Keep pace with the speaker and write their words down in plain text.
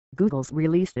Google's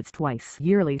released its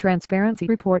twice-yearly transparency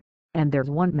report, and there's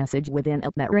one message within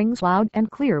it that rings loud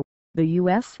and clear: the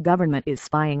US government is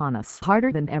spying on us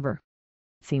harder than ever.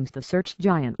 Seems the search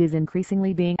giant is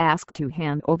increasingly being asked to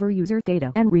hand over user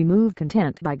data and remove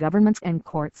content by governments and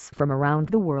courts from around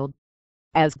the world.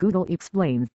 As Google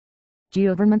explains,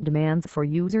 government demands for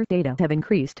user data have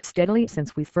increased steadily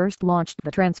since we first launched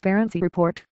the transparency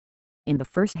report. In the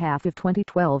first half of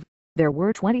 2012, there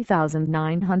were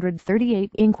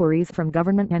 20,938 inquiries from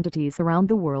government entities around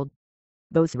the world.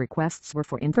 Those requests were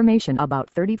for information about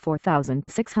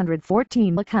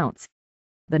 34,614 accounts.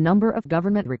 The number of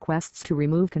government requests to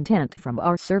remove content from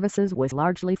our services was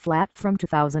largely flat from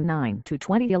 2009 to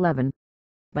 2011,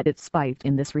 but it spiked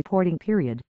in this reporting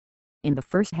period. In the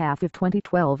first half of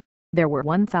 2012, there were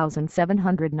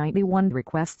 1,791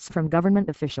 requests from government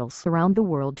officials around the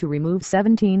world to remove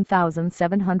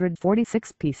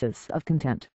 17,746 pieces of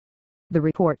content. The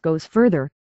report goes further,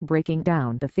 breaking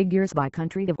down the figures by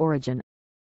country of origin.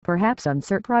 Perhaps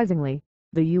unsurprisingly,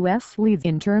 the US leads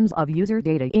in terms of user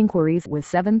data inquiries with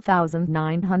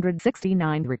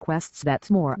 7,969 requests. That's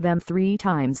more than 3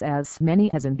 times as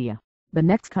many as India, the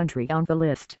next country on the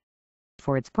list.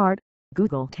 For its part,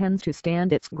 Google tends to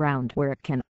stand its ground where it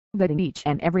can, but in each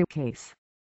and every case.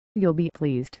 You'll be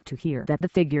pleased to hear that the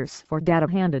figures for data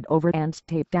handed over and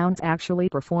takedowns actually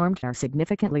performed are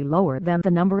significantly lower than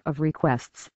the number of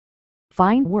requests.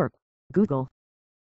 Fine work, Google.